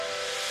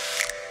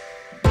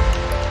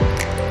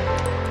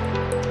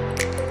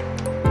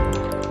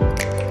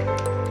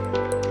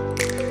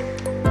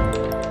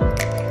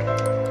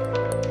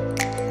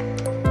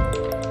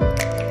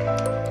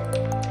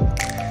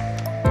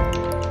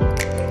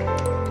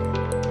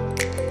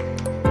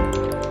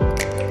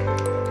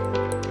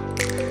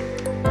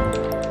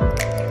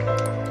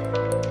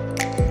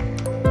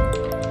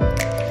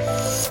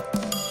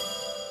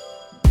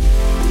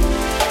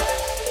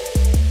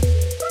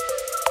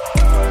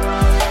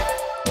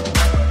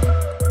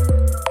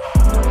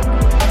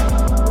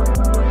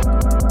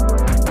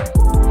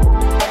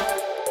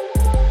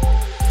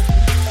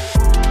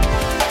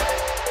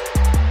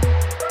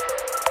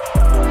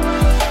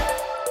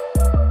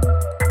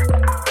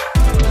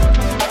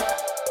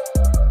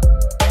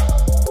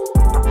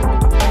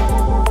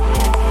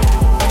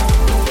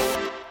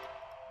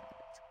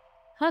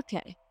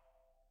Okay,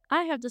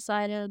 I have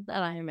decided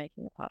that I am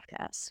making a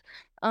podcast.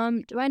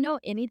 Do I know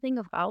anything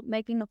about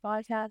making a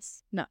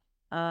podcast? No.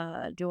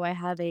 Do I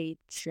have a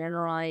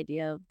general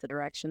idea of the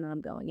direction that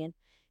I'm going in?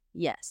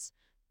 Yes.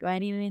 Do I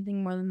need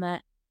anything more than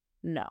that?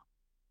 No.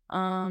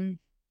 Um,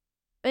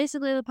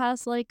 Basically the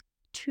past like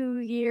 2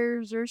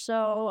 years or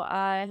so,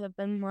 I have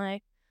been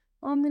like,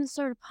 oh, I'm gonna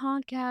start a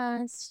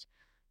podcast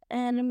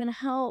and I'm gonna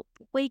help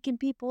waken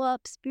people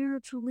up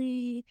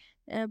spiritually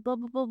and blah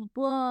blah blah blah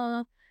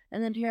blah.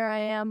 And then here I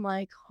am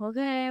like,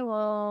 okay,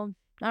 well,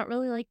 not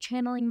really like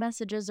channeling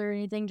messages or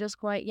anything just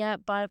quite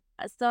yet, but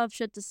I still have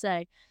shit to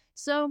say.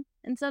 So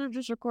instead of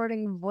just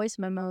recording voice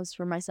memos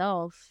for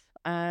myself,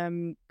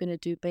 I'm gonna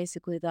do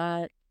basically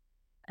that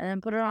and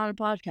then put it on a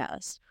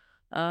podcast.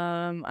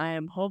 I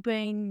am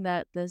hoping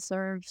that this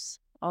serves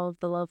all of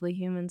the lovely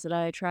humans that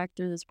I attract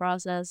through this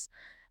process.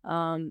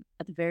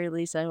 At the very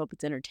least, I hope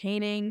it's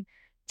entertaining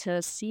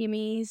to see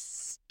me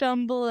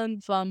stumble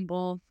and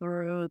fumble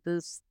through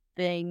this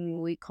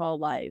thing we call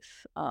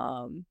life.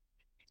 And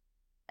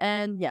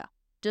yeah,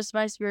 just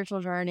my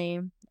spiritual journey.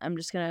 I'm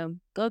just gonna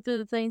go through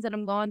the things that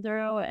I'm going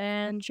through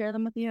and share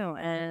them with you,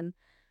 and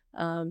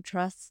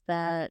trust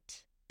that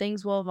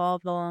things will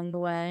evolve along the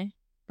way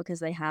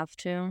because they have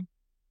to.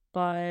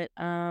 But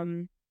I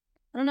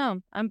don't know.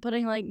 I'm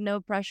putting like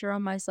no pressure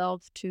on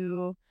myself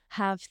to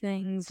have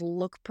things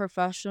look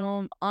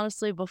professional.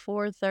 Honestly,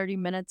 before 30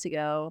 minutes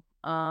ago,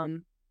 I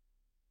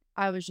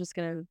was just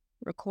gonna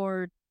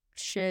record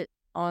shit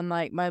on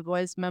like my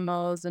voice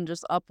memos and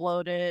just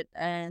upload it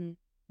and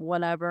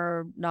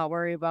whatever, not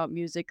worry about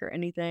music or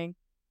anything.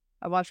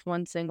 I watched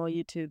one single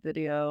YouTube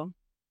video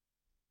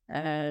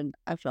and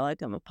I feel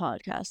like I'm a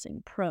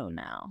podcasting pro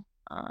now.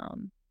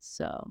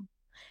 So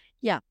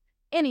yeah.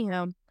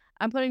 Anyhow,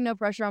 I'm putting no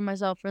pressure on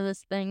myself for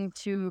this thing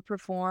to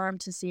perform,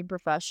 to seem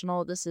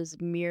professional. This is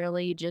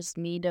merely just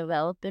me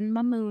developing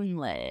my moon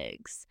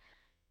legs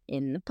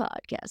in the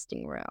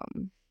podcasting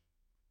realm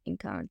in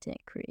content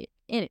create.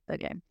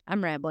 Okay,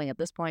 I'm rambling at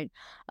this point.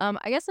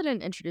 I guess I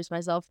didn't introduce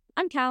myself.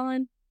 I'm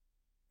Callan.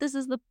 This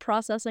is the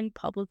Processing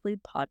Publicly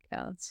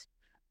podcast.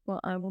 Well,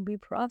 I will be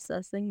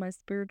processing my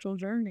spiritual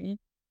journey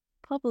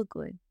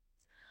publicly.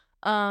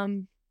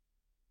 Um,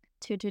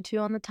 222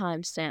 on the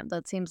timestamp.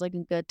 That seems like a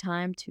good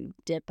time to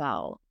dip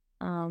out.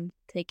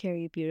 Take care,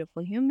 you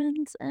beautiful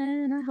humans,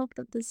 and I hope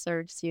that this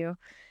serves you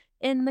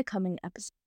in the coming episode.